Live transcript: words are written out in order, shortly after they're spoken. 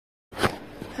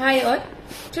Hi all.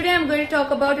 Today I am going to talk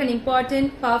about an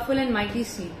important, powerful and mighty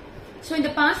seed. So in the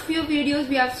past few videos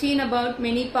we have seen about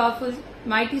many powerful,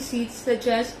 mighty seeds such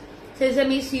as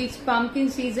sesame seeds,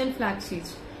 pumpkin seeds and flax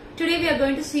seeds. Today we are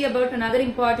going to see about another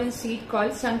important seed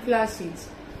called sunflower seeds.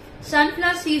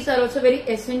 Sunflower seeds are also very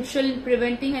essential in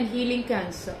preventing and healing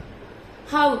cancer.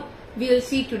 How we will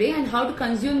see today and how to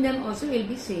consume them also we will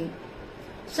be seeing.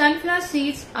 Sunflower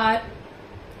seeds are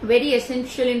very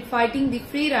essential in fighting the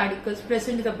free radicals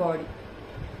present in the body.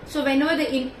 So whenever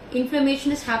the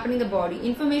inflammation is happening in the body,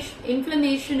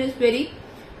 inflammation is very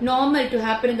normal to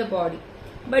happen in the body.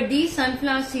 But these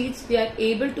sunflower seeds, they are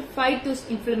able to fight those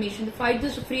inflammation, to fight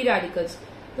those free radicals.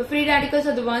 The free radicals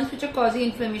are the ones which are causing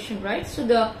inflammation, right? So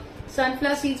the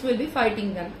sunflower seeds will be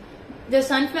fighting them. The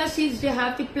sunflower seeds, they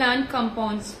have the plant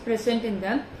compounds present in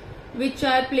them, which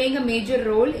are playing a major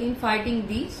role in fighting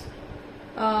these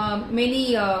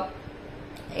many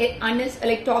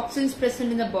like toxins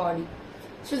present in the body.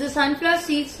 So the sunflower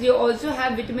seeds, they also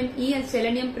have vitamin E and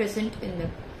selenium present in them.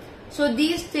 So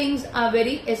these things are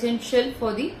very essential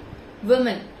for the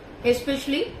women,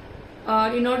 especially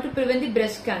in order to prevent the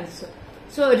breast cancer.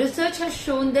 So research has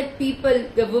shown that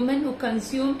the women who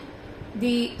consumed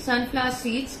the sunflower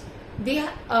seeds, they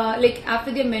like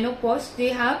after their menopause, they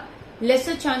have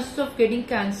lesser chances of getting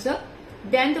cancer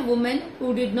than the women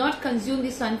who did not consume the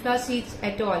sunflower seeds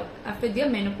at all after their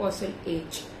menopausal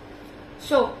age.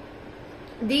 So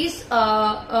these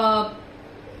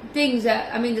things,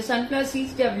 the sunflower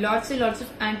seeds, they have lots and lots of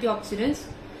antioxidants,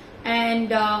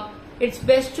 and it's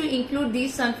best to include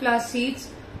these sunflower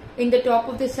seeds in the top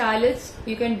of the salads.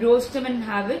 You can roast them and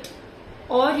have it,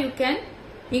 or you can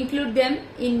include them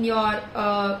in your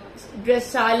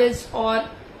dressed salads or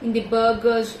in the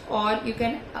burgers, or you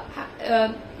can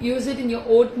use it in your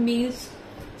oatmeals.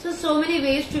 So many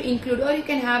ways to include, or you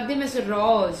can have them as a raw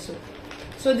also.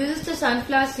 So this is the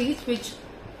sunflower seeds which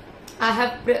I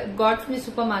have got from the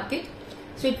supermarket.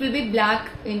 So it will be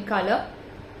black in color.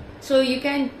 So you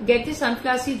can get the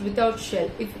sunflower seeds without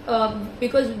shell,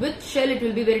 because with shell it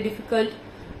will be very difficult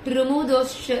to remove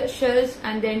those shells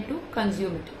and then to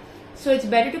consume it. So it's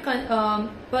better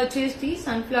to purchase the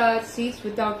sunflower seeds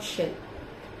without shell.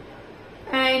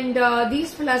 And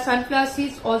these sunflower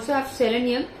seeds also have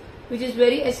selenium, which is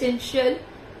very essential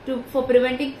for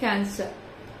preventing cancer.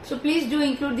 So please do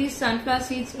include these sunflower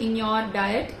seeds in your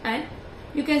diet, and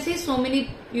you can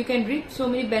reap so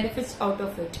many benefits out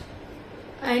of it.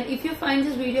 And if you find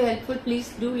this video helpful,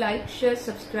 please do like, share,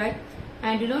 subscribe,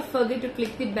 and do not forget to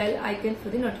click the bell icon for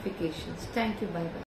the notifications. Thank you. Bye bye.